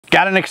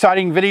Got an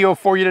exciting video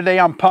for you today.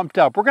 I'm pumped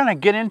up. We're going to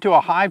get into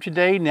a hive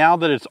today now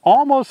that it's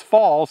almost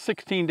fall,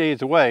 16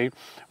 days away.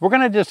 We're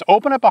going to just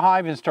open up a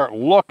hive and start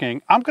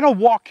looking. I'm going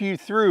to walk you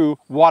through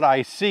what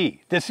I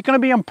see. This is going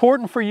to be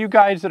important for you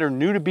guys that are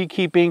new to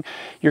beekeeping.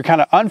 You're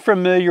kind of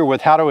unfamiliar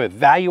with how to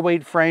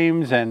evaluate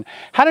frames and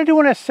how to do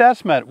an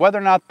assessment, whether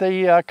or not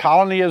the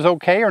colony is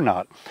okay or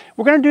not.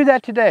 We're going to do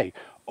that today.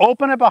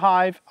 Open up a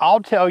hive.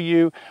 I'll tell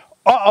you,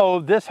 uh-oh,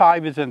 this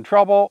hive is in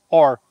trouble,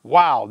 or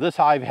wow, this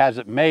hive has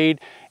it made.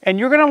 And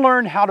you're going to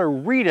learn how to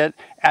read it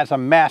as a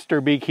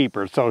master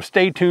beekeeper. So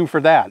stay tuned for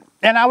that.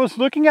 And I was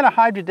looking at a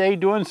hive today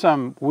doing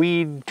some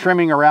weed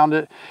trimming around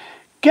it.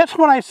 Guess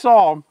what I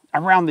saw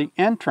around the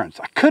entrance?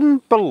 I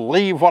couldn't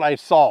believe what I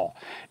saw.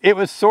 It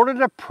was sort of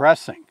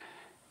depressing.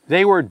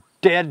 They were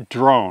dead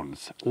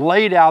drones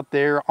laid out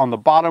there on the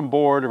bottom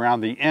board around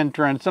the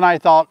entrance. And I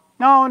thought,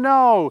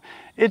 no,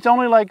 it's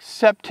only like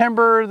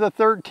September the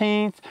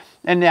 13th,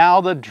 and now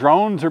the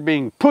drones are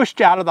being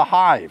pushed out of the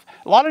hive.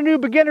 A lot of new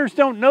beginners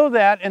don't know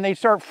that, and they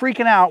start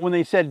freaking out when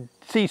they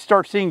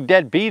start seeing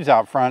dead bees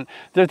out front.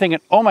 They're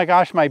thinking, oh my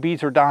gosh, my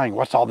bees are dying.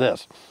 What's all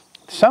this?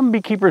 Some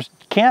beekeepers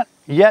can't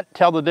yet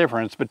tell the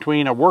difference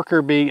between a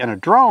worker bee and a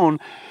drone,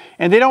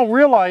 and they don't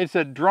realize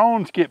that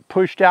drones get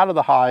pushed out of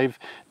the hive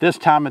this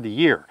time of the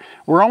year.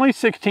 We're only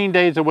 16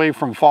 days away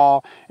from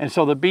fall, and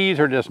so the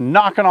bees are just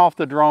knocking off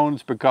the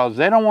drones because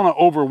they don't want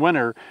to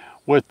overwinter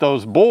with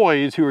those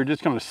boys who are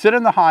just going to sit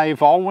in the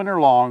hive all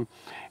winter long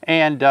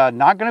and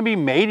not going to be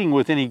mating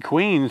with any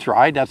queens,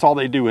 right? That's all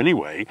they do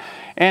anyway.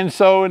 And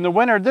so in the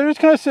winter, they're just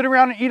going to sit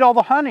around and eat all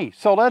the honey.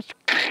 So let's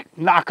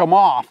knock them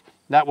off.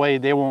 That way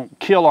they won't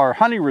kill our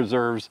honey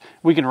reserves.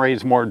 We can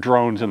raise more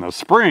drones in the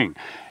spring.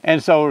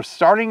 And so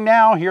starting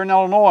now here in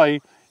Illinois,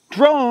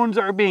 drones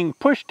are being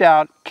pushed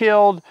out,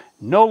 killed,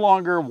 no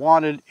longer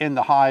wanted in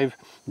the hive.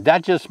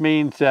 That just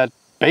means that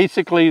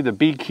basically the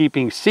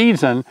beekeeping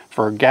season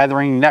for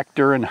gathering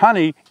nectar and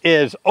honey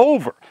is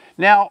over.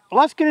 Now,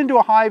 let's get into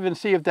a hive and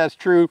see if that's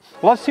true.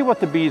 Let's see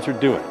what the bees are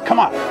doing. Come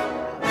on.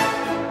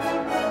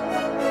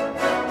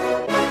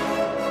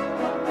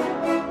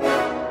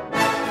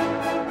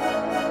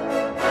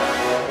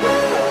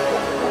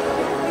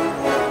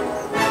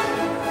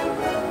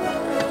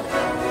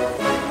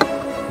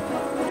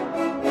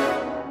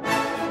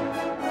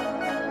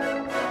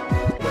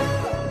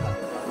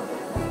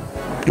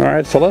 All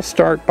right, so let's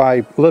start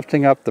by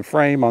lifting up the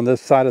frame on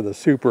this side of the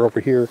super over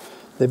here.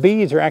 The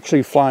bees are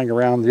actually flying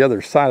around the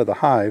other side of the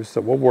hive,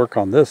 so we'll work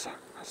on this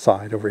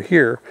side over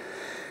here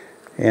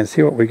and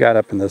see what we got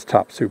up in this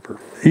top super.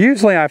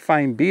 Usually I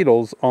find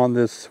beetles on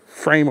this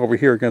frame over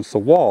here against the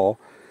wall.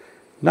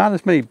 Not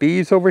as many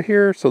bees over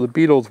here, so the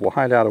beetles will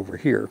hide out over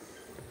here.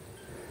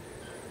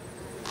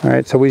 All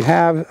right, so we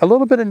have a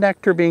little bit of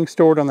nectar being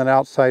stored on that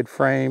outside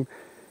frame,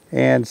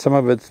 and some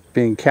of it's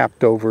being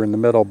capped over in the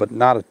middle, but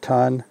not a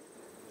ton.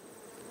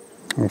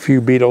 A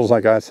few beetles,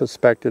 like I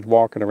suspected,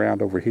 walking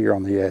around over here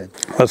on the edge.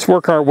 Let's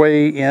work our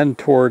way in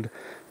toward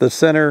the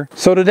center.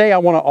 So today I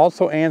want to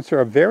also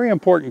answer a very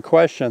important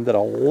question that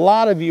a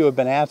lot of you have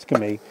been asking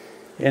me,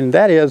 and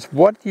that is,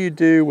 what do you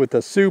do with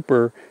a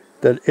super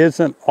that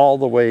isn't all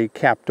the way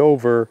capped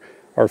over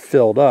or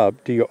filled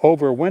up? Do you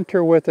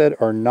overwinter with it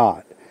or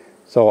not?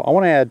 So I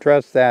want to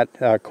address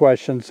that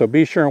question, so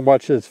be sure and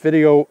watch this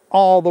video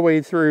all the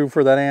way through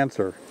for that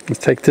answer. Let's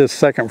take this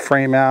second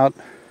frame out.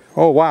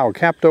 Oh wow,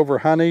 capped over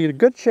honey.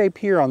 Good shape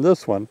here on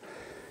this one.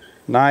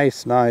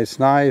 Nice, nice,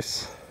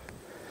 nice.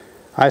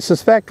 I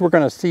suspect we're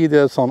going to see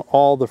this on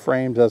all the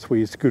frames as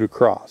we scoot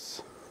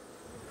across.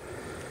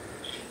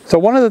 So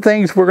one of the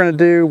things we're going to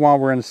do while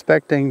we're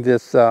inspecting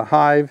this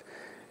hive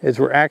is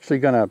we're actually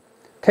going to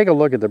take a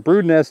look at the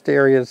brood nest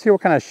area, see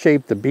what kind of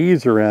shape the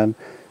bees are in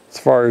as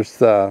far as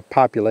the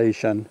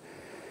population.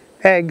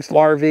 Eggs,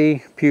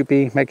 larvae,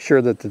 pupae, make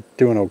sure that they're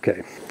doing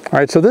okay. All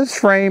right, so this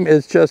frame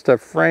is just a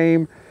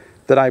frame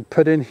that I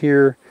put in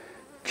here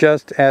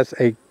just as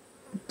a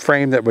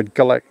frame that would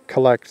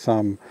collect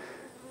some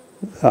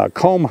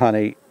comb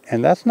honey,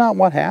 and that's not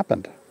what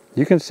happened.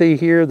 You can see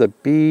here the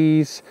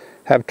bees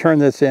have turned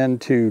this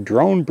into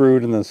drone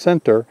brood in the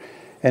center,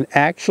 and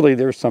actually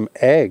there's some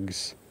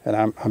eggs, and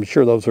I'm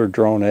sure those are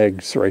drone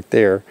eggs right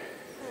there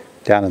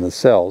down in the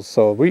cells.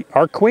 So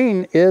our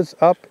queen is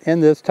up in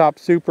this top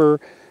super,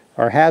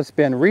 or has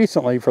been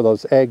recently, for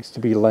those eggs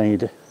to be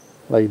laid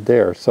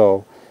there.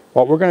 So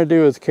what we're going to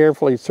do is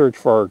carefully search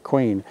for our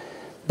queen.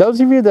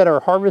 Those of you that are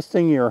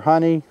harvesting your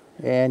honey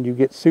and you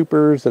get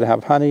supers that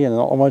have honey, and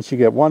once you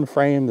get one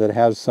frame that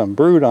has some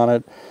brood on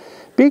it,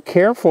 be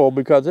careful,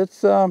 because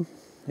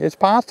it's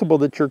possible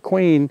that your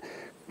queen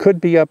could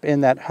be up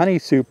in that honey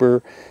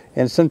super,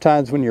 and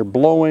sometimes when you're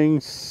blowing,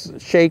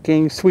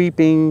 shaking,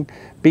 sweeping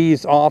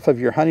bees off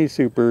of your honey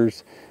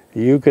supers,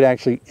 you could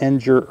actually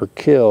injure or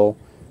kill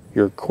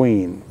your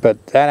queen.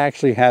 But that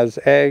actually has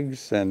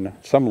eggs and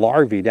some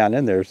larvae down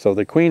in there, so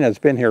the queen has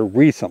been here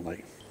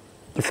recently.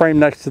 The frame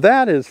next to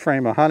that is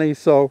frame of honey.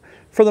 So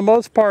for the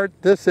most part,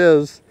 this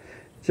is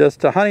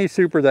just a honey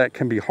super that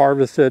can be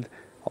harvested.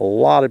 A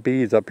lot of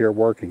bees up here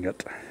working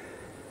it.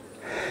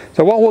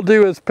 So what we'll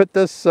do is put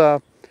this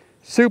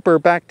super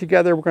back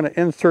together. We're going to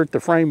insert the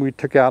frame we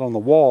took out on the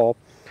wall.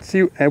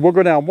 And we'll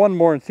go down one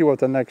more and see what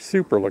the next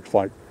super looks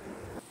like.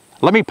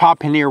 Let me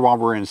pop in here while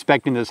we're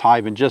inspecting this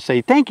hive and just say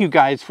thank you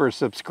guys for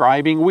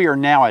subscribing. We are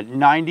now at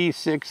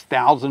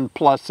 96,000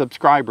 plus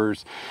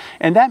subscribers.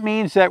 And that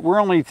means that we're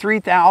only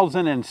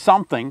 3,000 and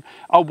something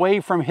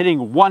away from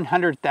hitting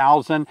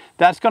 100,000.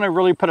 That's going to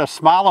really put a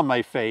smile on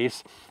my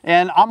face.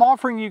 And I'm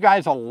offering you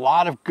guys a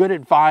lot of good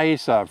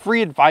advice,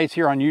 free advice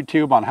here on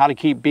YouTube on how to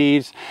keep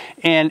bees.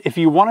 And if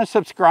you want to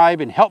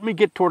subscribe and help me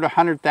get toward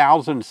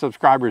 100,000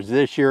 subscribers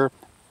this year,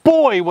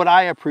 boy, would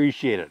I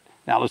appreciate it.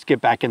 Now let's get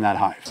back in that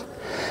hive.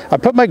 I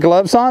put my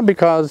gloves on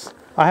because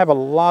I have a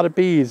lot of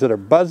bees that are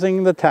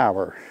buzzing the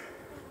tower.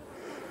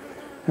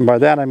 And by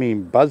that I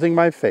mean buzzing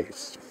my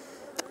face.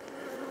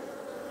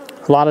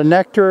 A lot of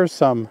nectar,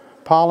 some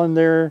pollen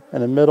there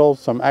in the middle,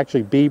 some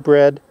actually bee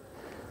bread.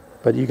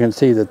 But you can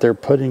see that they're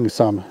putting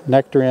some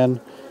nectar in.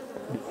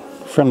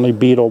 Friendly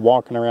beetle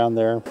walking around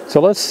there.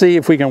 So let's see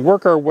if we can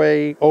work our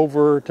way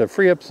over to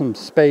free up some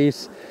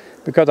space,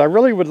 because I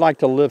really would like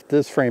to lift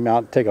this frame out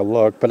and take a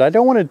look, but I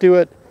don't want to do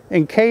it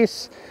in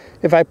case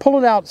if I pull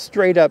it out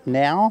straight up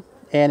now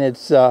and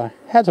it's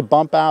has a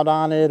bump out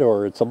on it,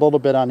 or it's a little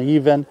bit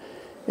uneven,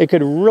 it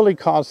could really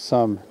cause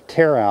some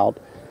tear out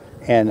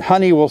and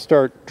honey will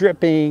start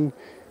dripping.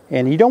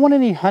 And you don't want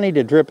any honey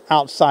to drip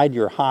outside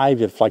your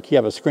hive if like you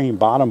have a screen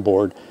bottom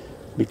board,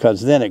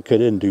 because then it could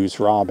induce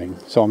robbing.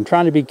 So I'm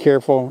trying to be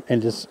careful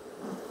and just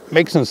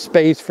make some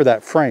space for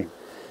that frame.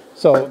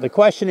 So the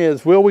question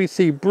is, will we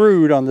see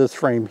brood on this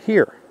frame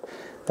here?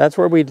 That's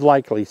where we'd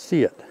likely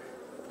see it.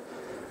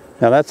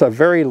 Now that's a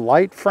very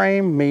light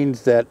frame,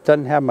 means that it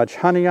doesn't have much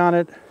honey on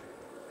it.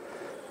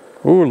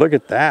 Ooh, look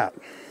at that.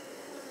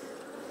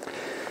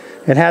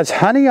 It has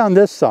honey on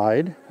this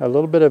side, a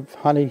little bit of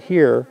honey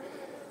here,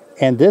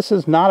 and this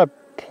is not a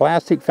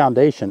plastic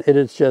foundation. It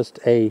is just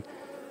a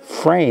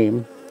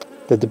frame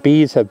that the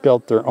bees have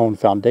built their own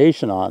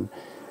foundation on.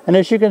 And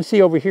as you can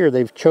see over here,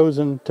 they've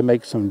chosen to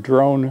make some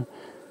drone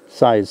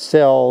size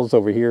cells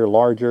over here,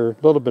 larger,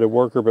 a little bit of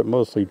worker, but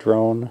mostly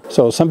drone.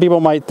 So some people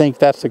might think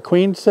that's a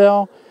queen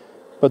cell,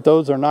 but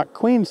those are not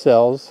queen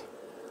cells.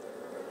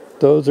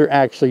 Those are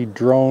actually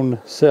drone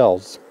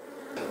cells.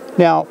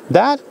 Now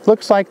that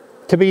looks like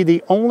to be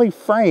the only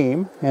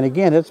frame, and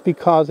again, it's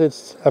because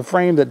it's a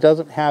frame that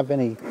doesn't have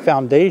any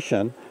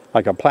foundation,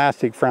 like a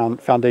plastic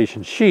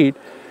foundation sheet.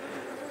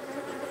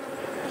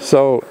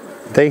 So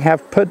they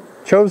have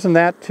chosen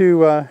that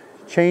to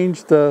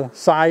change the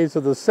size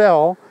of the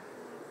cell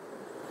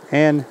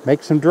and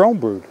make some drone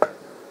brood.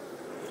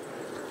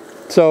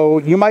 So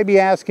you might be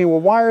asking,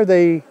 well, why are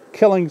they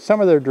killing some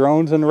of their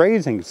drones and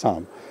raising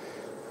some?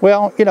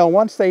 Well, you know,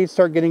 once they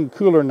start getting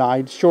cooler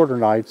nights, shorter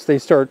nights, they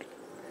start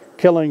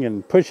killing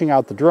and pushing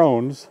out the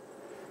drones.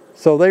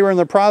 So they were in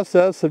the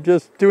process of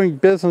just doing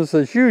business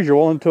as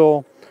usual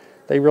until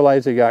they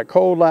realized it got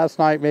cold last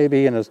night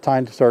maybe, and it's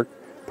time to start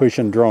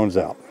pushing drones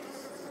out.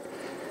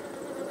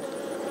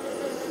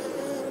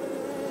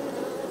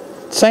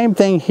 Same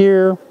thing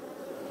here.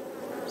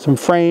 Some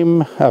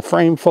a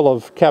frame full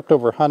of capped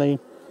over honey.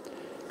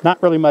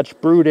 Not really much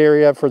brood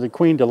area for the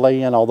queen to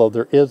lay in, although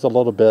there is a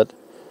little bit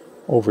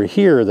over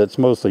here that's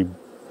mostly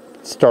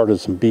started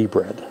some bee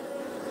bread.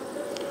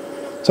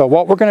 So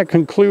what we're going to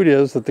conclude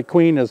is that the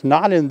queen is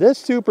not in this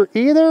super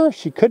either.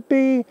 She could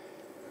be,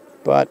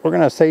 but we're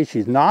going to say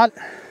she's not.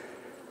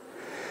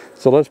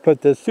 So let's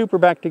put this super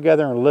back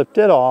together and lift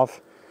it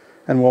off,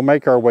 and we'll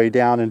make our way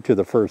down into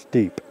the first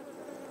deep.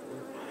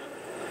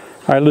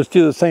 All right, let's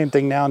do the same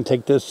thing now and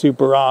take this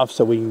super off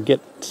so we can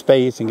get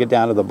space and get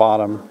down to the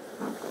bottom.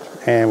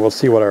 And we'll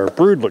see what our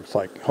brood looks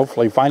like.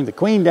 Hopefully find the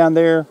queen down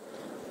there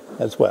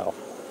as well.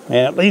 And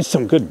at least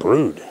some good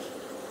brood.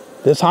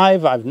 This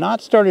hive, I've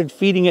not started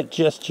feeding it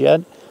just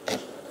yet.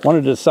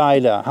 Want to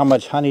decide how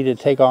much honey to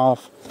take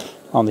off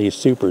on these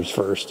supers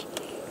first.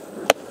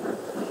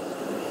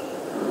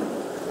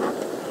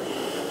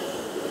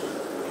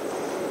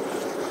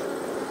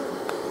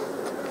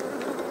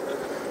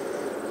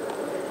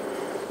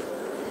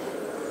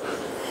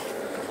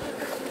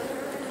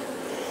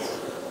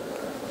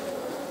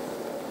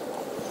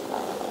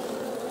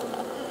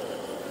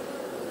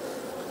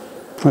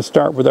 Let's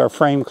start with our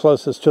frame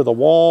closest to the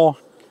wall,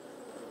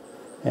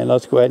 and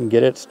let's go ahead and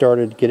get it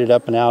started, get it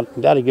up and out.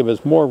 That'll give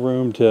us more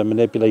room to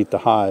manipulate the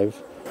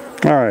hive.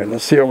 All right,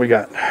 let's see what we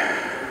got.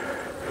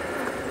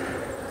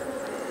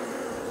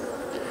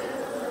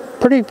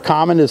 Pretty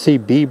common to see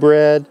bee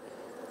bread,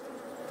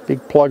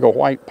 big plug of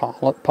white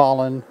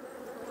pollen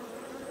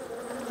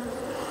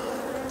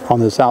on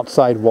this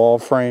outside wall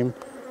frame.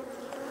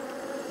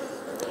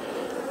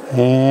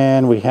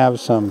 And we have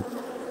some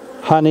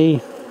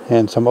honey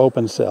and some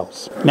open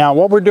cells. Now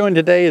what we're doing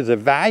today is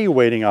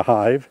evaluating a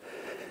hive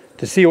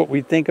to see what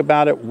we think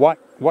about it.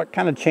 What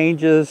kind of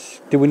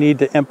changes do we need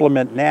to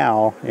implement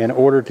now in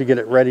order to get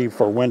it ready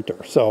for winter?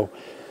 So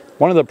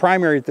one of the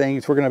primary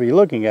things we're going to be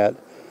looking at,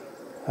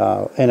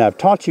 and I've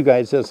taught you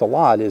guys this a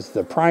lot, is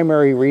the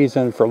primary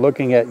reason for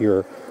looking at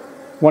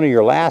one of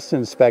your last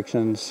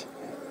inspections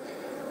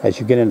as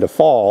you get into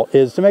fall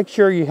is to make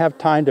sure you have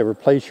time to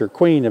replace your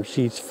queen if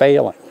she's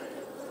failing.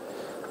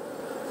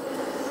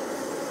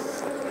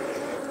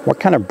 What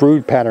kind of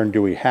brood pattern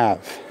do we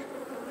have?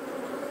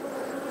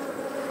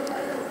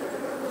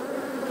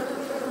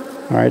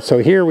 All right, so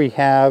here we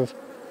have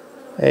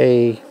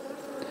a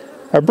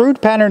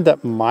brood pattern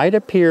that might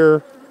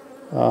appear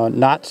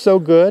not so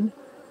good,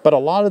 but a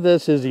lot of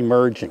this is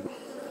emerging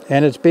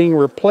and it's being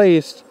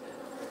replaced.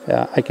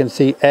 I can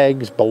see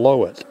eggs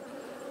below it,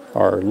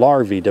 or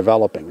larvae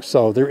developing.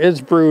 So there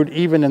is brood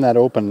even in that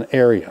open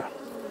area.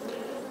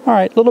 All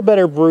right, a little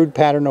better brood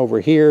pattern over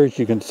here, as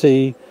you can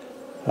see.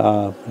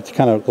 It's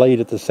kind of laid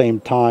at the same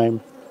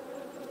time.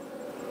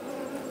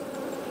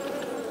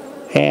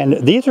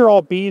 And these are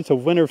all bees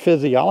of winter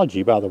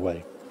physiology, by the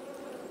way.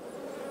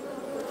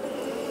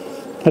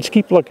 Let's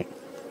keep looking.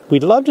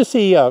 We'd love to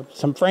see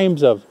some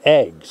frames of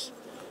eggs,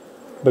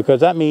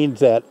 because that means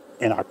that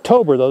in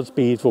October those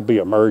bees will be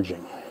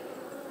emerging.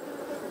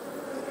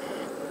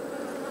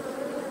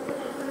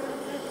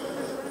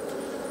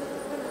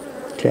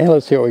 Okay,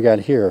 let's see what we got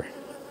here.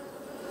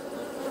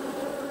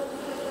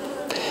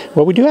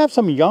 Well, we do have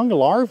some young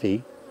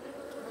larvae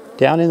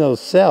down in those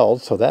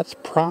cells, so that's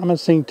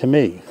promising to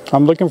me.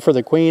 I'm looking for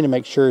the queen to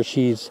make sure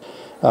she's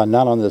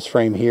not on this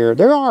frame here.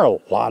 There are a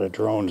lot of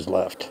drones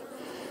left.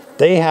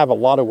 They have a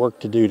lot of work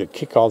to do to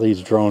kick all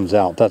these drones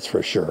out, that's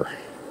for sure.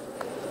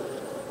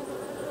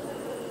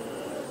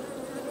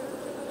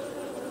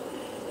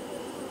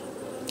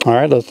 All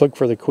right, let's look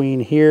for the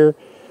queen here.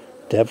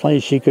 Definitely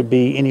she could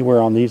be anywhere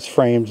on these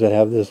frames that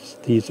have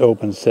these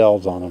open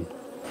cells on them.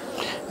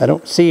 I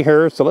don't see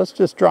her, so let's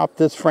just drop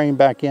this frame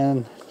back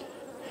in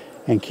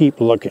and keep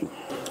looking.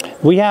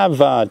 We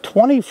have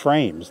 20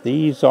 frames.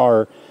 These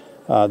are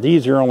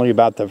only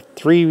about the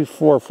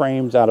 3-4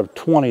 frames out of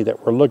 20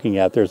 that we're looking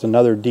at. There's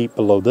another deep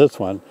below this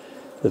one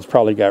that's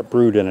probably got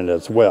brood in it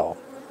as well.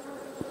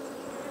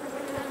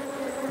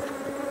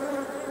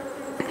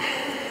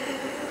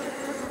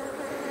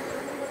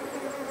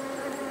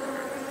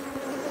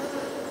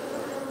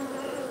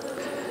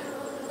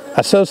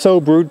 A so-so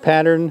brood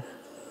pattern.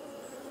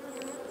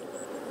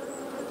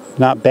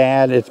 Not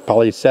bad. It's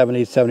probably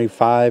 70,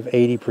 75,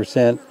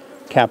 80%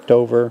 capped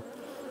over.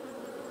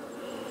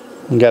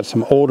 You got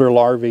some older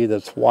larvae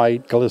that's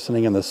white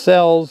glistening in the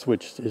cells,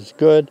 which is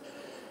good,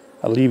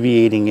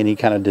 alleviating any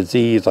kind of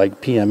disease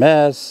like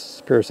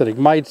PMS, parasitic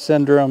mite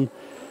syndrome,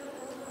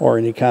 or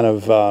any kind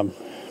of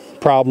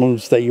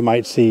problems that you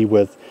might see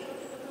with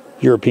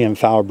European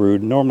foul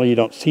brood. Normally you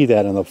don't see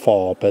that in the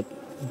fall, but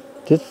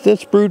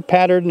this brood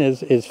pattern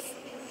is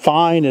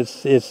fine.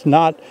 It's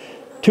not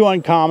too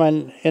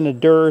uncommon in a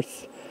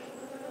dearth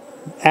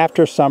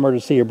after summer to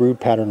see a brood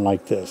pattern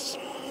like this,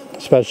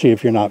 especially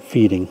if you're not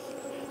feeding.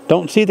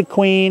 Don't see the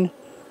queen,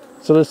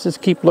 so let's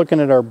just keep looking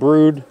at our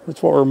brood.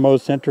 That's what we're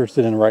most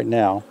interested in right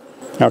now.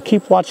 Now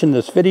keep watching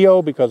this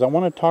video, because I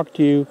want to talk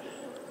to you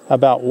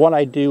about what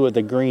I do with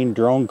the green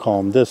drone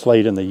comb this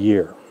late in the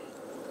year.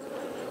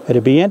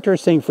 It'd be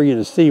interesting for you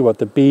to see what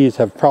the bees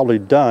have probably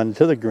done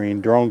to the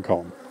green drone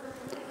comb.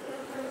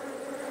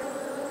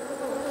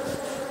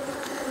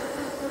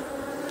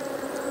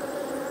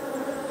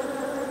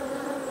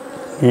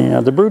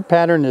 Yeah, the brood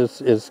pattern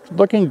is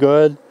looking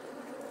good.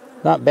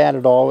 Not bad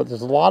at all.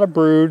 There's a lot of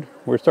brood.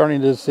 We're starting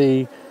to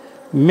see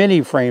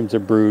many frames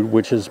of brood,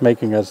 which is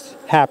making us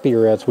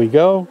happier as we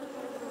go.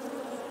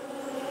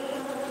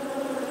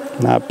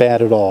 Not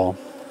bad at all.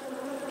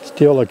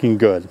 Still looking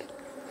good.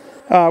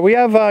 We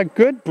have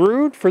good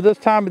brood for this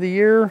time of the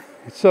year.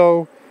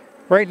 So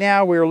right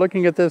now we're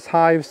looking at this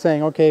hive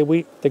saying, okay,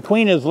 the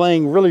queen is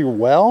laying really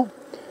well.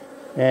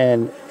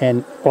 And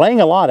laying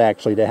a lot,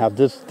 actually, to have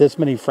this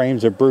many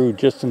frames of brood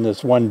just in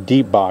this one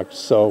deep box.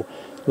 So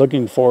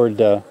looking forward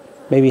to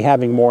maybe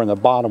having more in the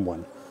bottom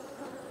one.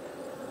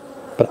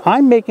 But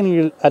I'm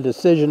making a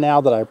decision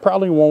now that I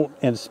probably won't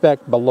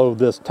inspect below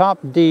this top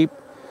deep,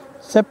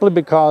 simply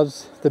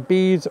because the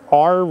bees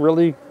are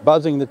really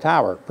buzzing the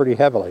tower pretty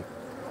heavily.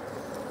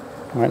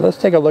 All right, let's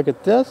take a look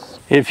at this.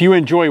 If you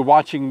enjoy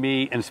watching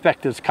me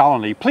inspect this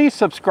colony, please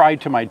subscribe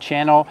to my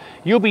channel.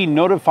 You'll be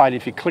notified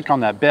if you click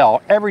on that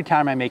bell every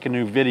time I make a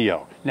new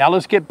video. Now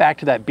let's get back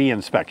to that bee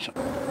inspection.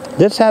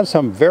 This has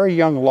some very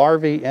young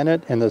larvae in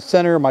it. In the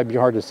center, might be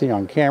hard to see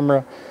on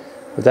camera,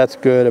 but that's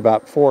good.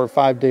 About 4 or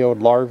 5 day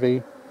old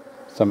larvae.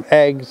 Some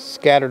eggs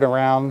scattered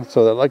around,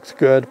 so that looks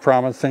good,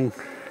 promising.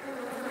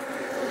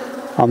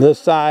 On this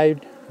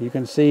side, you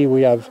can see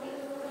we have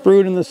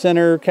brood in the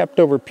center, kept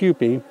over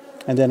pupae.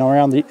 And then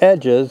around the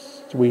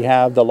edges, we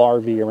have the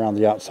larvae around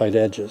the outside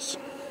edges.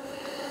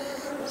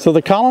 So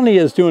the colony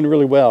is doing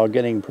really well,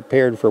 getting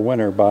prepared for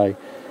winter by,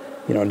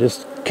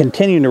 just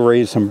continuing to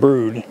raise some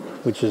brood,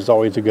 which is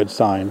always a good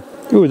sign.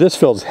 Ooh, this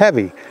feels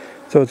heavy,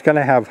 so it's going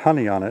to have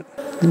honey on it.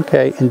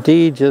 Okay,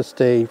 indeed,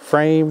 just a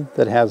frame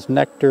that has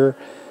nectar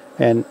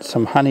and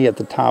some honey at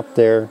the top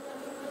there.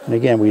 And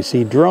again, we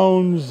see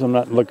drones.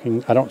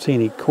 I don't see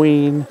any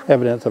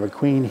evidence of a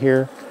queen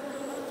here.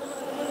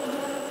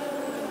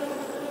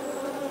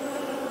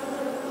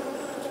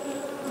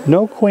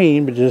 No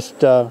queen, but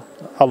just a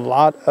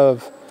lot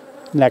of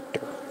nectar.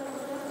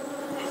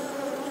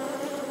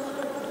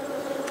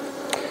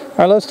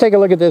 right, let's take a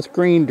look at this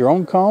green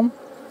drone comb.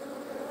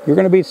 You're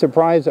going to be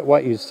surprised at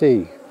what you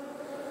see.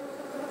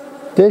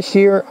 This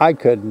year, I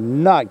could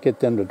not get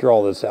them to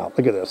draw this out.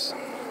 Look at this.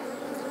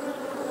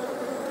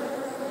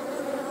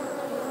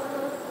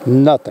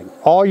 Nothing.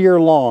 All year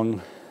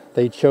long,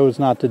 they chose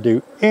not to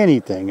do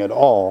anything at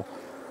all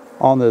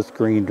on this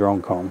green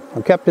drone comb.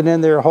 I kept it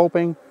in there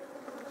hoping,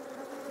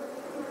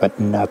 but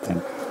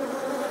nothing.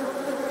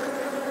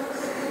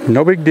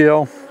 No big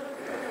deal.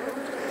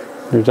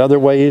 There's other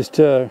ways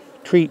to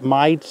treat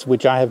mites,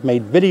 which I have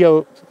made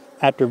video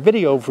after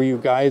video for you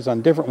guys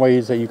on different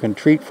ways that you can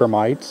treat for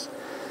mites.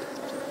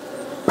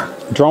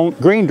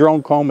 Green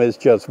drone comb is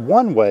just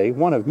one way,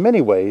 one of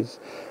many ways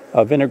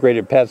of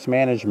integrated pest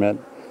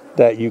management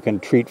that you can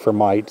treat for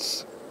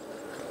mites.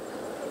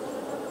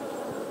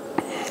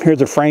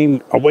 Here's a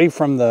frame away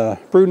from the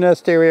brood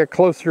nest area,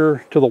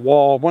 closer to the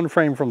wall, one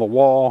frame from the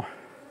wall.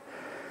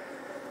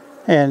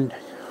 And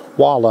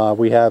voila,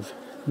 we have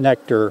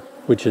nectar,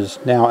 which is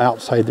now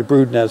outside the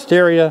brood nest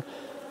area.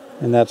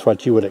 And that's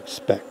what you would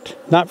expect.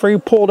 Not very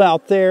pulled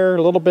out there,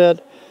 a little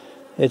bit.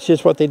 It's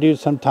just what they do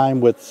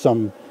sometime with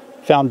some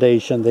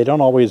foundation. They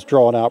don't always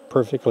draw it out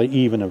perfectly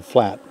even and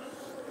flat.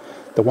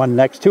 The one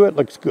next to it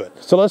looks good.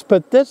 So let's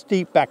put this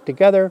deep back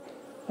together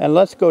and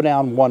let's go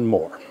down one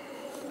more.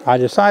 I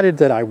decided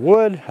that I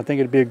would. I think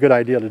it'd be a good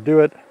idea to do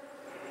it.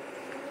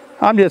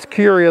 I'm just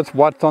curious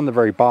what's on the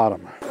very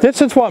bottom.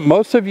 This is what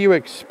most of you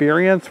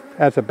experience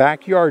as a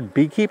backyard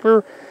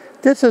beekeeper.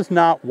 This is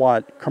not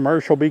what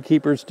commercial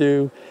beekeepers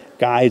do.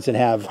 Guys that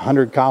have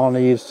 100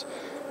 colonies,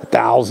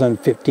 1,000,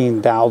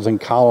 15,000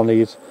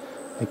 colonies.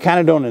 They kind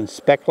of don't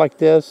inspect like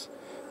this.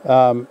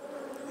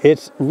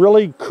 It's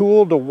really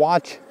cool to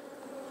watch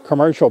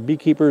commercial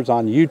beekeepers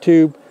on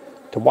YouTube,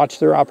 to watch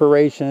their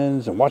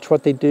operations and watch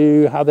what they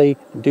do, how they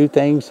do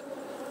things.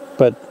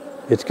 But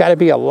it's got to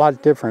be a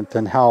lot different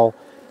than how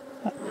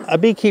a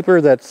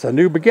beekeeper that's a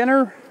new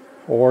beginner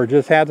or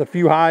just has a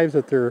few hives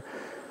that they're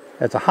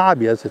as a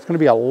hobbyist, it's going to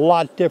be a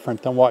lot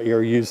different than what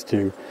you're used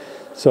to.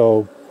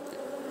 So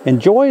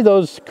enjoy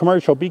those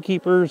commercial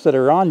beekeepers that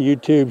are on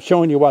YouTube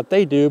showing you what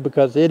they do,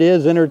 because it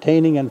is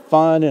entertaining and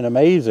fun and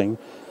amazing.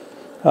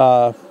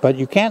 But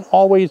you can't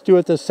always do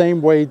it the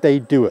same way they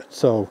do it.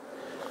 So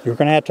you're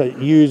going to have to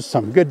use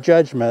some good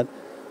judgment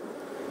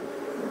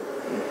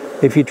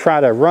if you try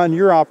to run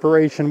your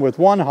operation with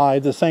one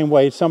hive the same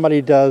way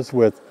somebody does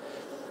with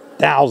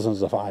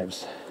thousands of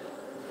hives.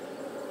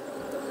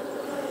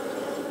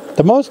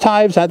 The most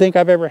hives I think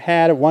I've ever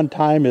had at one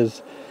time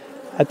is,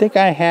 I think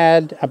I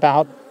had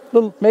about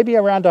maybe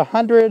around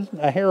 100,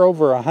 a hair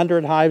over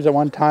 100 hives at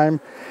one time.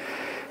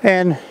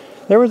 And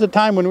there was a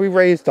time when we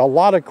raised a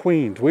lot of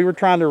queens. We were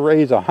trying to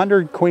raise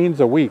 100 queens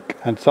a week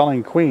and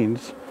selling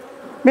queens.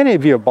 Many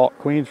of you have bought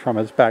queens from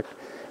us back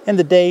in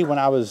the day when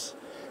I was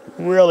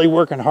really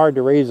working hard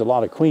to raise a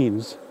lot of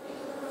queens.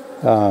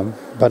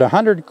 But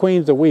 100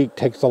 queens a week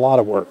takes a lot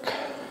of work.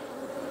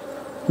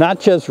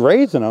 Not just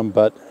raising them,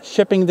 but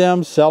shipping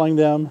them, selling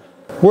them.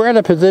 We're in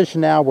a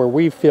position now where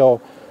we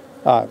feel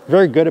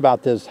very good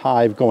about this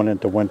hive going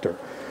into winter.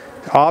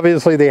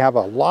 Obviously, they have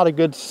a lot of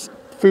good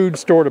food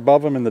stored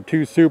above them in the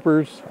 2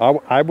 supers.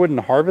 I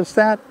wouldn't harvest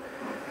that.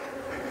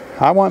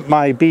 I want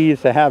my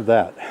bees to have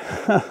that.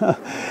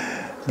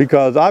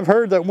 Because I've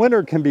heard that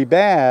winter can be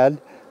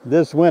bad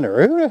this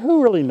winter.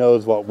 Who really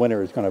knows what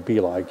winter is going to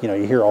be like? You know,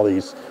 you hear all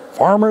these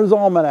Farmer's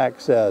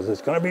Almanac says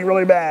it's going to be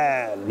really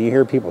bad. And you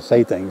hear people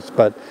say things,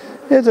 but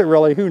is it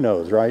really? Who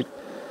knows, right?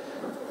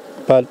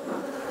 But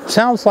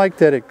sounds like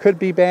that it could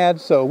be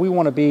bad, so we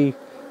want to be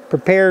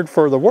prepared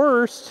for the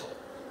worst.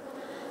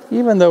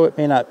 Even though it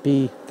may not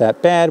be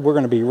that bad, we're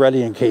going to be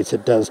ready in case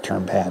it does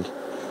turn bad.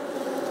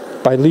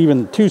 By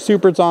leaving 2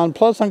 supers on,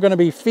 plus I'm going to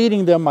be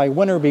feeding them my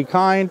Winter Be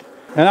Kind,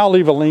 and I'll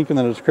leave a link in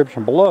the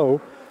description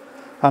below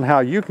on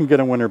how you can get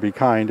a Winter Be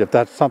Kind if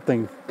that's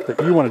something that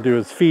you want to do,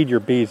 is feed your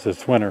bees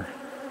this winter.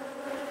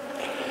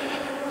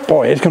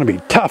 Boy, it's going to be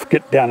tough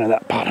getting down in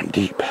that bottom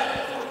deep.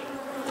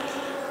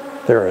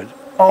 They're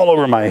all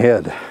over my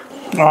head.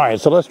 All right,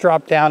 so let's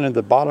drop down in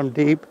the bottom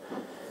deep.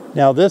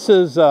 Now this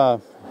is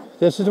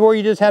where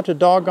you just have to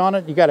doggone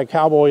it. You got to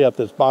cowboy up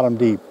this bottom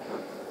deep.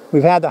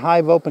 We've had the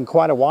hive open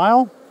quite a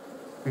while.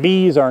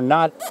 Bees are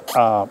not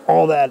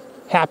all that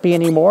happy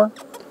anymore.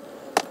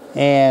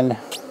 And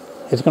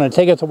it's going to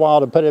take us a while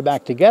to put it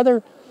back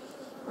together.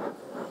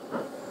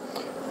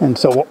 And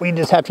so what we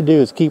just have to do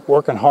is keep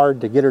working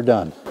hard to get her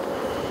done.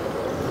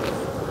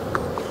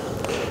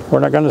 We're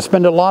not going to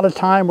spend a lot of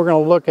time. We're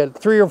going to look at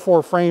 3 or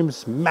 4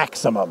 frames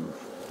maximum.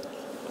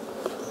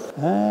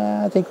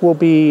 I think we'll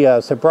be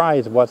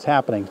surprised at what's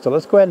happening. So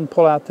let's go ahead and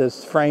pull out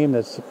this frame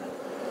that's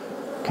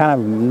kind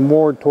of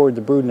more toward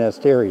the brood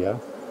nest area.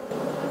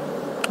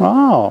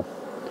 Oh,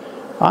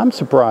 I'm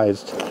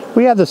surprised.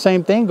 We have the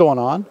same thing going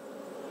on.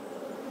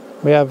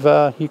 We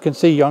have, you can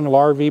see young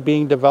larvae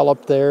being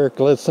developed there,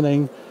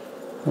 glistening.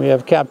 We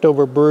have capped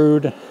over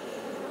brood.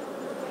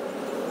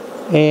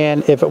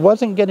 And if it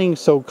wasn't getting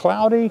so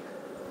cloudy,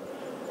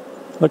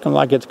 looking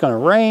like it's going to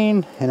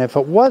rain, and if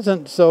it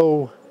wasn't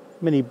so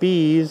many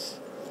bees,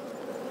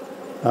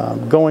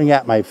 going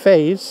at my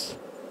face,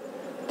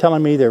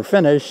 telling me they're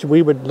finished,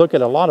 we would look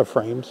at a lot of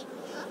frames.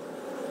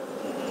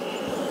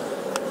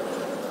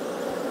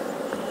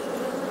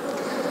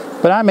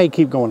 But I may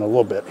keep going a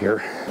little bit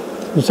here.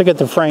 Let's look at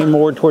the frame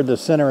more toward the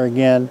center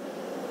again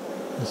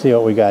and see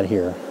what we got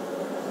here.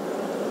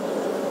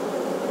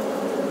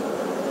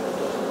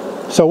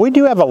 So we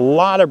do have a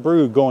lot of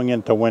brood going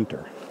into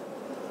winter.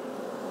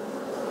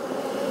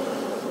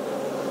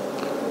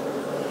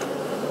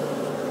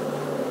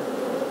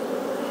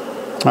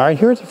 All right,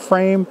 here's a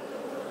frame.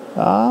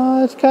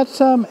 It's got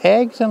some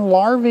eggs and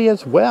larvae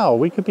as well.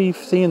 We could be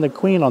seeing the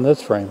queen on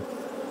this frame.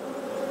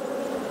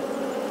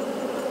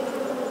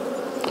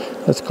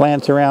 Let's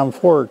glance around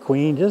for her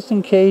queen, just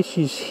in case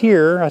she's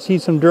here. I see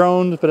some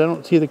drones, but I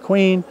don't see the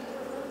queen.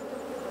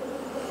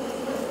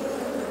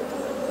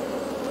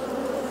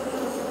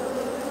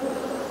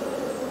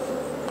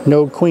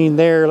 No queen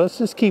there. Let's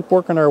just keep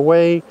working our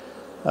way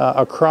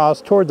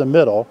across toward the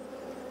middle.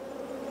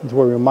 Is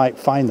where we might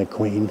find the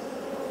queen.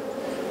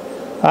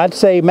 I'd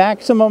say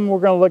maximum, we're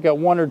going to look at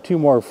 1 or 2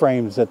 more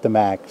frames at the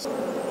max.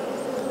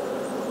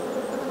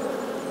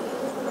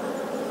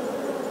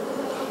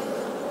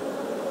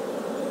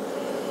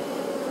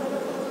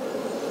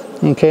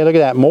 Okay, look at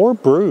that, more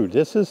brood.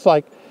 This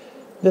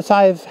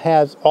hive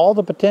has all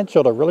the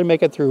potential to really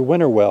make it through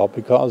winter well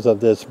because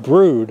of this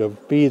brood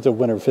of bees of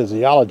winter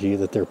physiology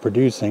that they're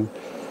producing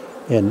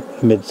in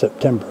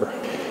mid-September.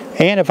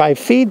 And if I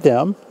feed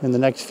them in the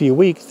next few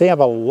weeks, they have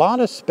a lot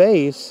of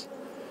space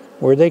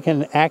where they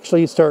can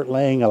actually start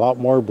laying a lot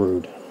more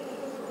brood.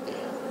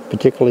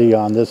 Particularly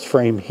on this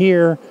frame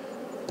here,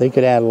 they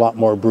could add a lot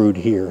more brood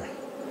here.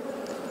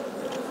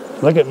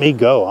 Look at me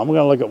go. I'm going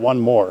to look at 1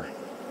 more.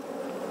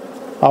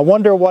 I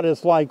wonder what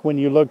it's like when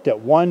you looked at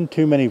 1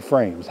 too many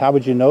frames. How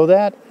would you know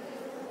that?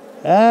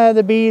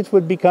 The bees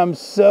would become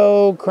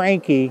so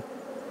cranky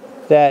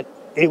that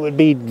it would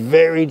be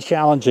very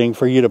challenging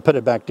for you to put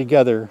it back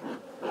together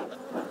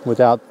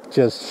without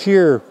just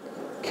sheer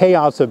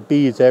chaos of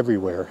bees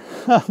everywhere.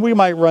 We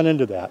might run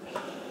into that.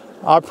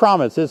 I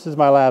promise this is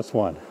my last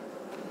one.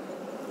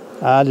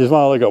 I just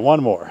want to look at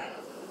 1 more.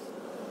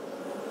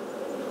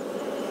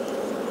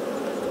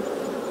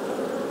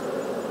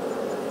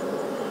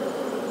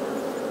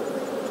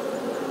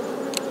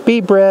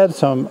 Bee bread,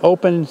 some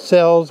open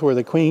cells where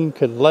the queen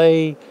could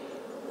lay.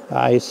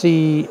 I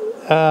see,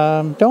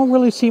 don't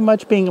really see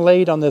much being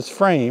laid on this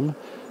frame.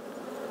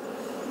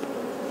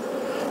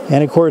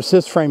 And of course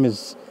this frame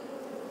is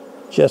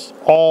just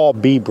all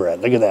bee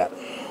bread. Look at that.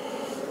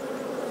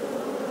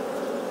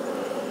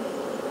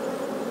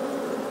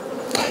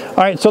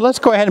 All right, so let's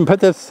go ahead and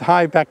put this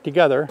hive back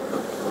together.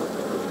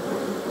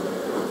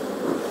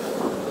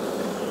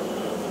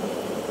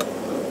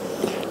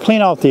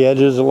 Clean off the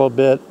edges a little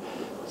bit.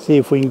 See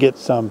if we can get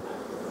some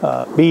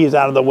bees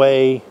out of the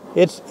way.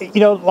 It's, you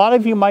know, a lot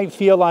of you might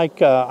feel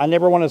like I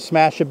never want to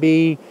smash a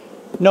bee.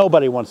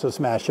 Nobody wants to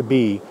smash a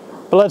bee.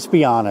 But let's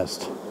be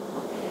honest.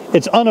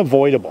 It's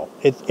unavoidable.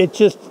 It's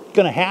just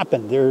going to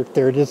happen.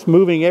 They're just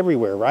moving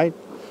everywhere, right?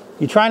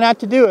 You try not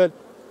to do it.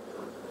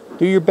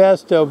 Do your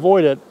best to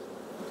avoid it.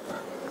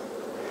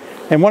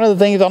 And one of the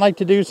things I like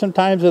to do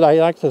sometimes is I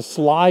like to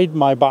slide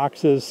my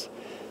boxes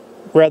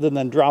rather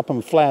than drop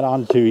them flat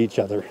onto each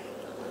other.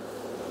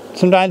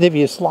 Sometimes if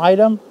you slide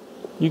them,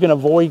 you can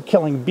avoid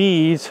killing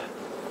bees.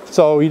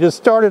 So you just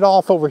start it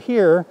off over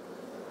here,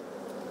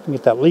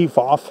 get that leaf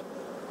off,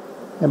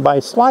 and by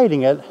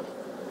sliding it,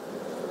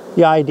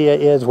 the idea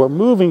is we're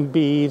moving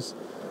bees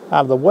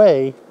out of the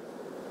way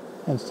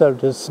instead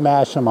of just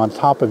smashing them on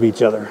top of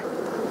each other.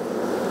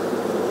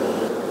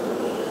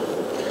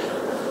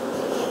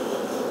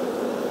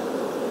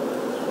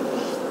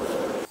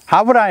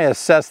 How would I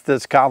assess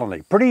this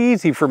colony? Pretty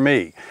easy for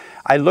me.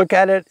 I look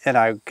at it and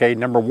okay,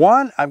 number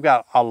 1, I've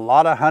got a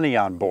lot of honey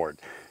on board.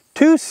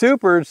 2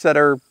 supers that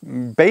are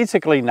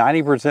basically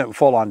 90%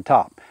 full on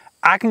top.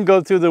 I can go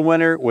through the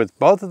winter with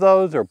both of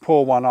those or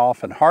pull one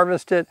off and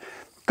harvest it.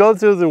 Go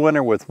through the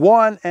winter with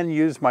 1 and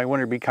use my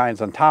winter bee kinds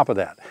on top of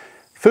that.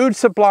 Food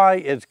supply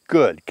is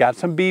good. Got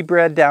some bee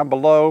bread down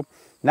below.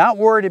 Not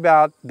worried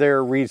about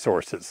their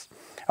resources.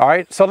 All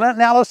right, so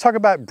now let's talk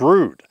about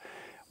brood.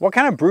 What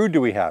kind of brood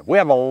do we have? We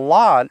have a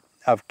lot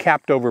of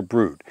capped over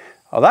brood.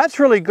 Well, that's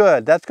really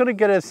good. That's going to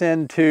get us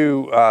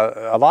into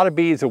a lot of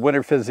bees of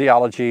winter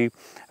physiology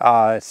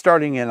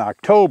starting in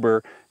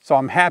October, so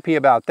I'm happy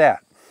about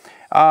that.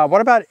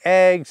 What about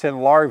eggs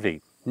and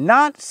larvae?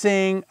 Not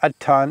seeing a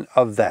ton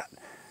of that.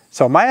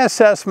 So my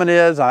assessment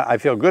is I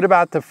feel good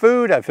about the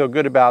food, I feel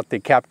good about the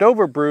capped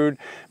over brood,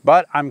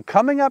 but I'm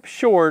coming up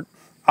short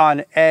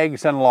on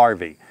eggs and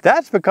larvae.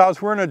 That's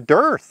because we're in a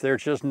dearth.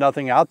 There's just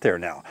nothing out there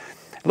now.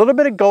 A little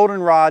bit of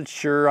goldenrod,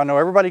 sure. I know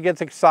everybody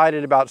gets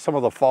excited about some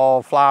of the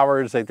fall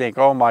flowers. They think,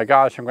 oh my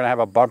gosh, I'm going to have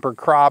a bumper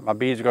crop. My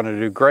bees are going to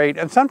do great.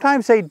 And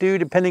sometimes they do,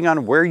 depending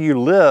on where you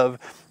live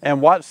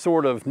and what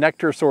sort of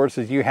nectar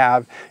sources you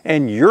have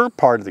in your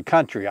part of the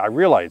country. I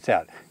realize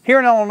that. Here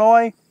in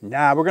Illinois,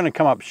 nah, we're going to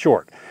come up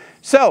short.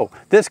 So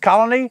this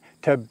colony,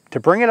 to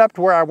bring it up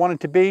to where I want it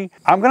to be,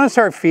 I'm going to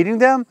start feeding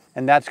them,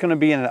 and that's going to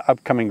be in an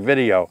upcoming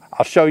video.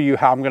 I'll show you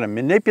how I'm going to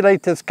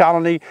manipulate this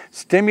colony,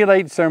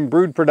 stimulate some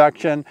brood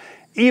production,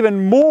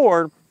 even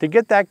more to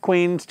get that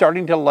queen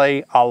starting to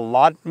lay a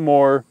lot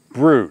more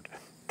brood.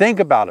 Think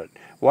about it.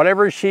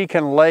 Whatever she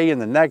can lay in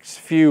the next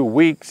few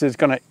weeks is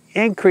going to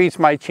increase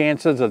my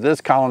chances of this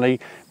colony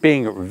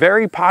being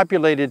very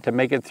populated to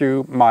make it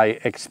through my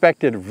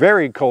expected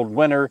very cold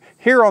winter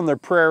here on the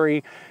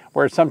prairie,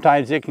 where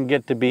sometimes it can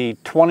get to be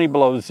 20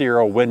 below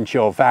zero wind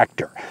chill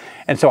factor.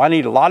 And so I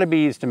need a lot of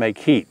bees to make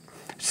heat.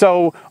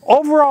 So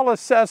overall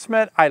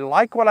assessment, I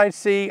like what I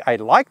see. I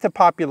like the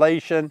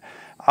population.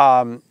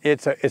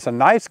 It's a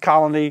nice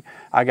colony.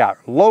 I got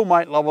low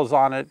mite levels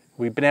on it.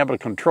 We've been able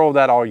to control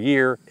that all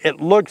year.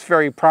 It looks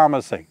very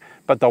promising.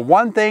 But the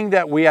one thing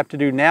that we have to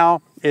do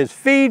now is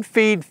feed,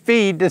 feed,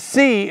 feed to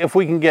see if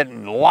we can get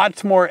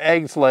lots more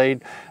eggs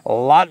laid, a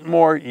lot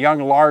more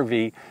young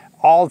larvae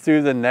all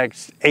through the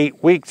next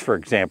 8 weeks, for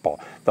example.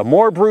 The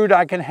more brood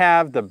I can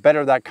have, the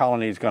better that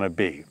colony is going to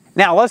be.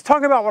 Now let's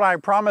talk about what I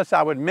promised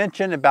I would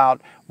mention about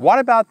what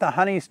about the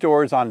honey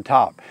stores on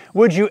top.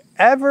 Would you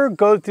ever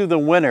go through the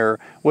winter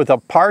with a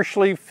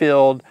partially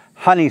filled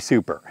honey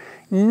super?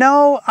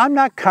 No, I'm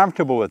not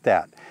comfortable with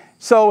that.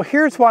 So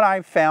here's what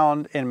I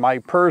found in my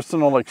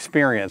personal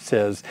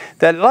experiences,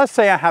 that let's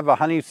say I have a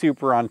honey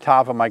super on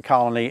top of my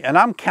colony and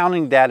I'm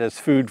counting that as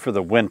food for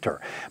the winter,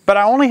 but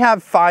I only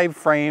have 5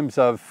 frames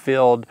of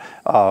filled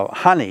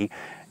honey.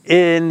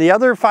 And the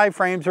other 5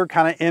 frames are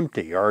kind of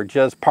empty or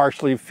just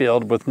partially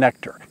filled with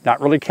nectar.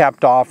 Not really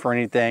capped off or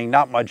anything,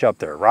 not much up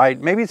there, right?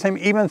 Maybe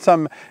even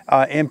some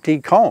empty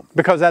comb,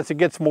 because as it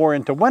gets more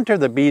into winter,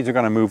 the bees are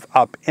going to move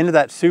up into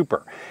that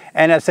super.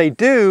 And as they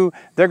do,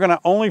 they're going to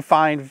only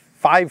find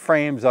 5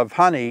 frames of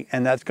honey,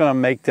 and that's going to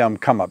make them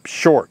come up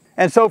short.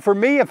 And so for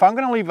me, if I'm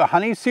going to leave a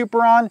honey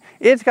super on,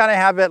 it's got to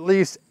have at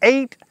least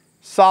 8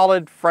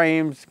 solid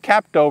frames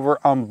capped over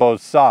on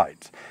both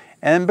sides.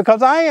 And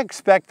because I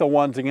expect the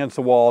ones against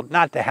the wall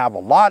not to have a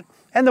lot,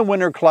 and the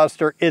winter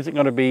cluster isn't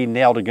going to be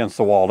nailed against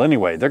the wall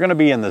anyway. They're going to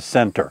be in the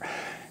center.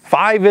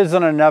 5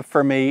 isn't enough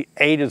for me.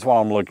 8 is what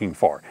I'm looking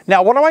for.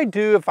 Now, what do I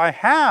do if I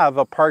have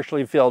a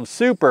partially filled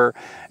super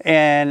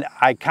and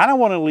I kind of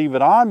want to leave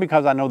it on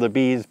because I know the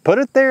bees put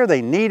it there,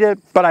 they need it,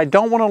 but I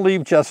don't want to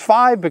leave just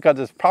 5 because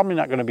it's probably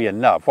not going to be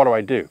enough? What do I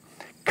do?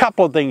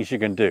 Couple of things you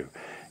can do.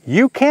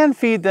 You can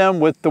feed them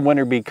with the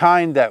winter bee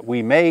kind that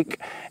we make,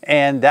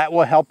 and that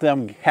will help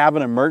them have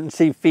an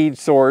emergency feed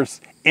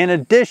source in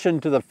addition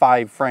to the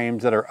 5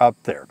 frames that are up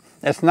there.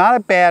 It's not a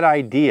bad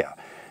idea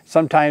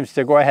sometimes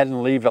to go ahead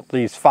and leave at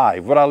least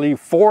 5. Would I leave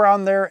 4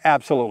 on there?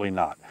 Absolutely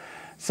not.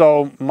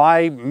 So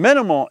my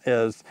minimal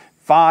is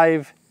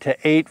 5 to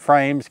 8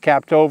 frames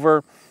capped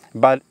over,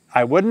 but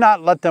I would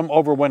not let them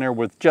overwinter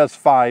with just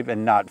 5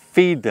 and not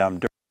feed them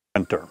during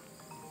winter.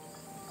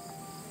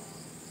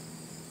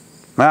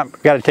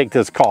 I've got to take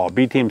this call.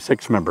 B Team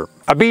 6 member.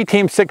 A B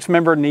Team 6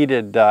 member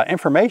needed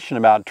information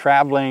about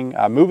traveling,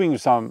 moving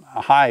some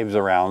hives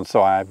around,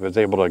 so I was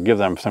able to give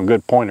them some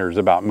good pointers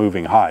about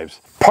moving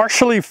hives.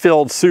 Partially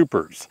filled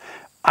supers.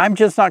 I'm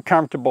just not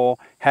comfortable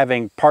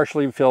having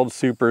partially filled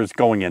supers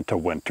going into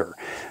winter.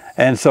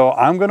 And so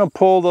I'm going to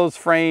pull those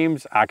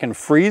frames. I can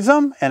freeze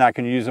them and I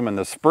can use them in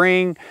the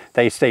spring.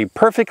 They stay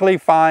perfectly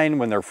fine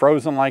when they're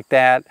frozen like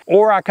that.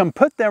 Or I can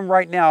put them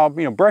right now,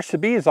 brush the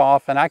bees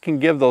off, and I can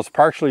give those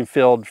partially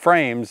filled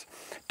frames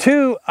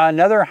to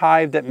another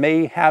hive that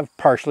may have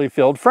partially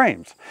filled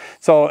frames.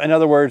 So in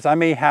other words, I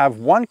may have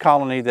one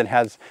colony that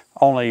has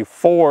only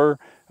 4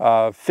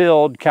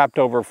 filled, capped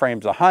over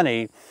frames of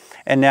honey,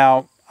 and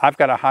now I've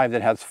got a hive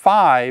that has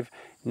 5.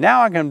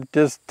 Now I can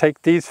just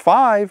take these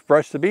 5,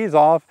 brush the bees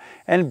off,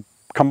 and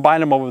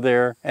combine them over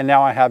there, and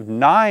now I have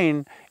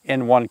 9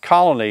 in one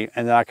colony,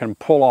 and then I can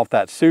pull off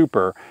that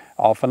super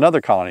off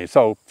another colony.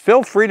 So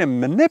feel free to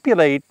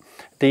manipulate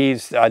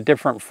these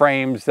different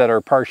frames that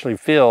are partially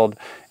filled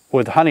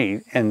with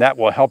honey, and that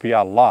will help you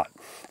out a lot.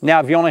 Now,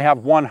 if you only have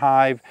one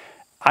hive,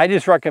 I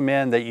just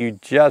recommend that you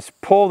just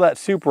pull that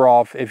super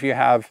off if you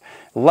have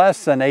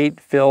less than 8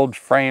 filled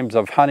frames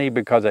of honey,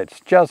 because it's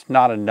just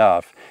not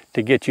enough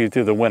to get you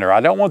through the winter.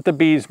 I don't want the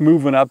bees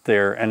moving up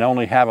there and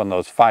only having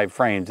those 5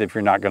 frames if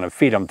you're not going to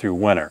feed them through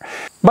winter.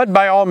 But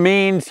by all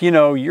means,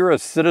 you're a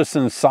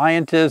citizen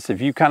scientist.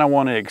 If you kind of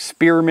want to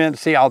experiment,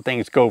 see how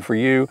things go for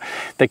you.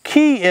 The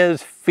key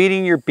is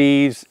feeding your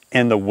bees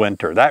in the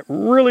winter. That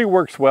really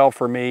works well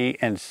for me,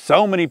 and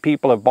so many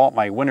people have bought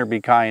my winter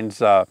bee kinds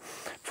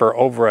for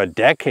over a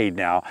decade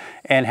now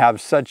and have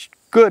such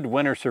good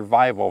winter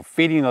survival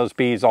feeding those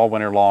bees all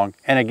winter long.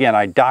 And again,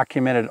 I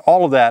documented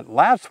all of that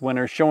last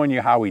winter, showing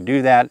you how we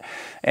do that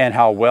and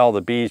how well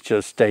the bees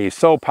just stay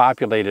so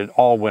populated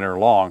all winter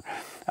long.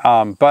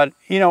 But,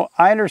 you know,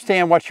 I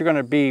understand what you're going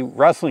to be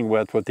wrestling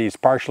with these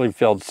partially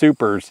filled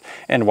supers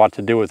and what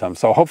to do with them.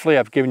 So hopefully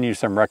I've given you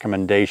some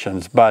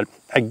recommendations. But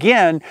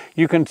again,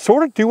 you can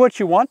sort of do what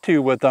you want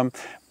to with them.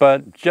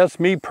 But just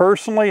me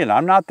personally, and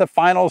I'm not the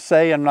final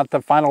say, I'm not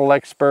the final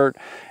expert,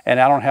 and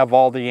I don't have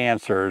all the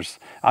answers.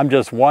 I'm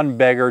just one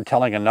beggar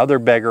telling another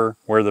beggar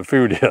where the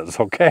food is,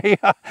 okay?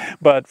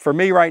 But for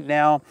me right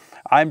now,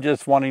 I'm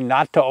just wanting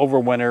not to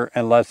overwinter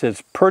unless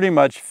it's pretty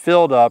much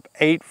filled up,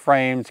 8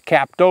 frames,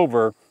 capped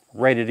over,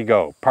 ready to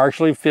go.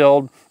 Partially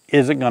filled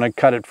isn't going to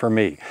cut it for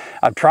me.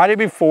 I've tried it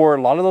before.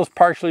 A lot of those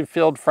partially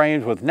filled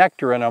frames with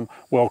nectar in them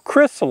will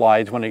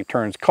crystallize when it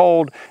turns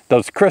cold.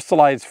 Those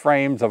crystallized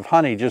frames of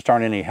honey just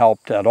aren't any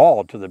help at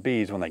all to the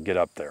bees when they get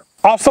up there.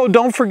 Also,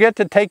 don't forget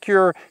to take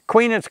your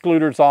queen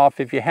excluders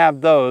off if you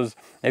have those.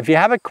 If you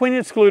have a queen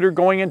excluder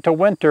going into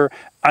winter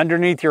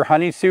underneath your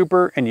honey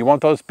super and you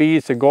want those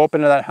bees to go up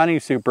into that honey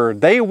super,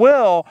 they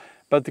will,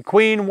 but the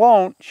queen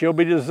won't. She'll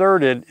be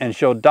deserted and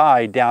she'll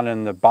die down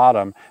in the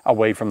bottom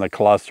away from the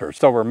cluster.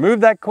 So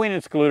remove that queen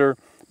excluder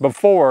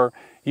before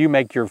you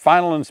make your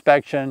final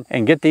inspection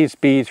and get these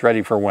bees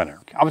ready for winter.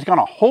 I was gone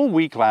a whole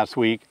week last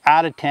week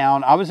out of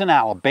town. I was in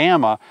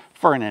Alabama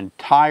for an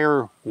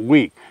entire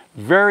week.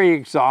 Very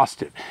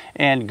exhausted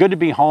and good to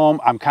be home.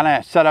 I'm kind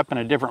of set up in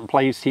a different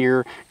place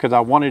here because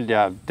I wanted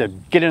to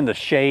get in the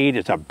shade.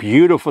 It's a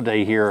beautiful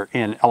day here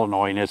in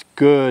Illinois and it's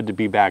good to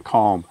be back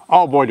home.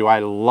 Oh boy, do I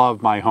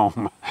love my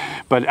home.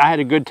 But I had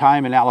a good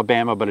time in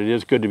Alabama, but it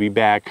is good to be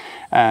back,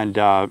 and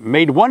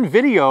made one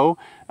video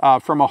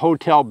from a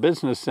hotel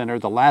business center,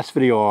 the last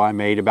video I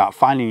made about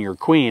finding your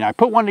queen. I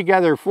put one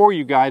together for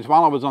you guys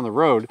while I was on the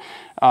road,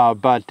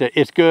 but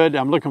it's good.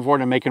 I'm looking forward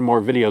to making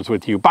more videos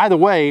with you. By the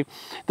way,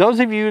 those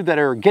of you that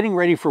are getting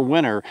ready for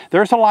winter,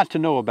 there's a lot to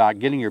know about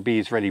getting your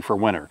bees ready for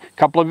winter. A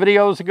couple of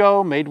videos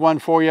ago, made one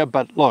for you,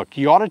 but look,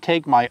 you ought to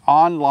take my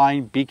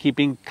online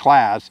beekeeping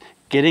class,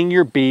 Getting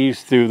Your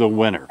Bees Through the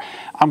Winter.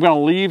 I'm going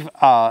to leave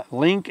a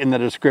link in the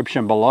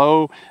description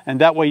below, and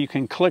that way you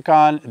can click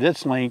on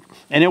this link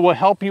and it will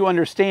help you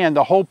understand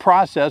the whole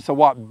process of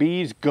what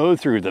bees go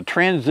through, the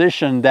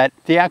transition that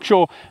the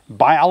actual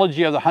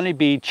biology of the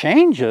honeybee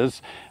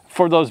changes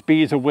for those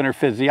bees of winter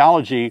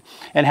physiology,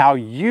 and how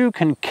you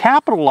can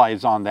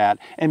capitalize on that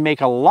and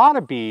make a lot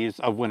of bees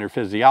of winter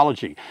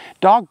physiology.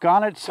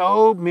 Doggone it,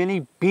 so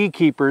many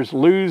beekeepers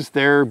lose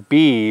their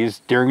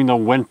bees during the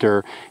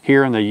winter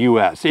here in the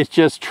US. It's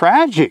just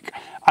tragic.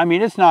 I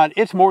mean,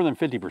 it's more than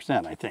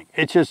 50%, I think.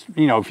 It's just,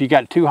 you know, if you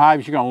got 2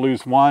 hives, you're going to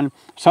lose 1.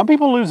 Some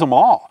people lose them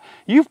all.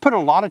 You've put a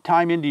lot of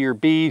time into your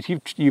bees.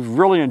 You've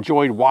really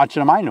enjoyed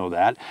watching them. I know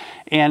that.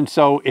 And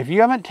so if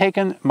you haven't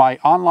taken my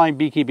online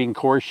beekeeping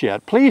course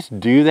yet, please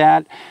do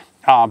that.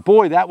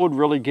 Boy, that would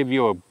really give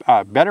you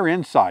a better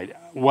insight,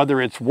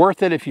 whether it's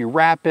worth it if you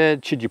wrap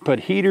it. Should you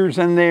put heaters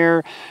in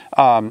there?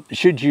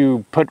 Should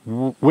you put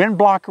wind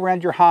block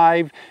around your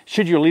hive?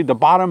 Should you leave the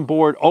bottom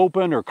board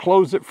open or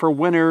close it for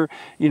winter?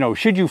 You know,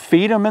 should you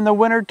feed them in the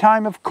winter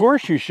time? Of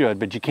course you should,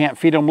 but you can't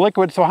feed them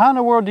liquid. So how in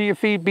the world do you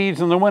feed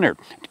bees in the winter?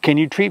 Can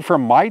you treat for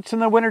mites in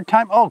the winter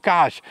time? Oh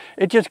gosh,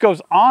 it just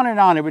goes on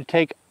and on. It would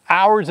take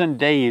hours and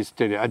days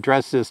to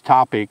address this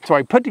topic. So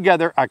I put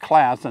together a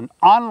class, an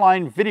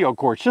online video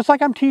course, just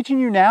like I'm teaching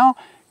you now.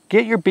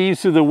 Get your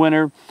bees through the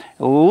winter.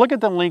 Look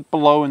at the link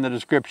below in the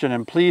description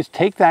and please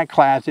take that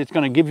class. It's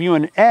going to give you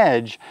an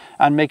edge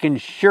on making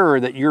sure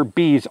that your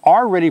bees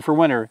are ready for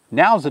winter.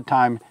 Now's the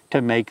time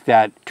to make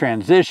that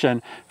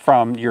transition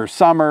from your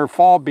summer,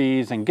 fall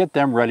bees and get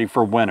them ready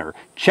for winter.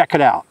 Check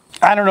it out.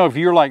 I don't know if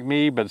you're like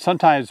me, but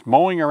sometimes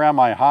mowing around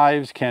my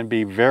hives can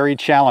be very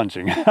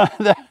challenging.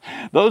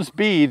 Those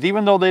bees,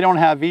 even though they don't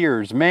have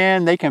ears,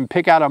 man, they can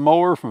pick out a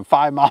mower from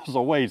 5 miles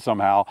away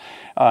somehow.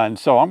 And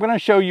so I'm going to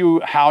show you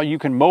how you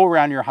can mow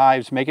around your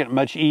hives, make it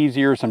much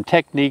easier, some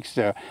techniques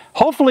to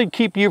hopefully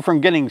keep you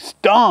from getting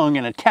stung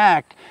and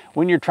attacked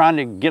when you're trying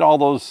to get all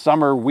those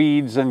summer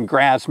weeds and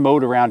grass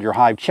mowed around your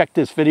hive. Check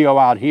this video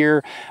out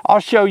here. I'll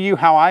show you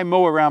how I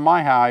mow around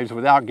my hives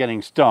without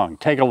getting stung.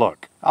 Take a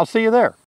look. I'll see you there.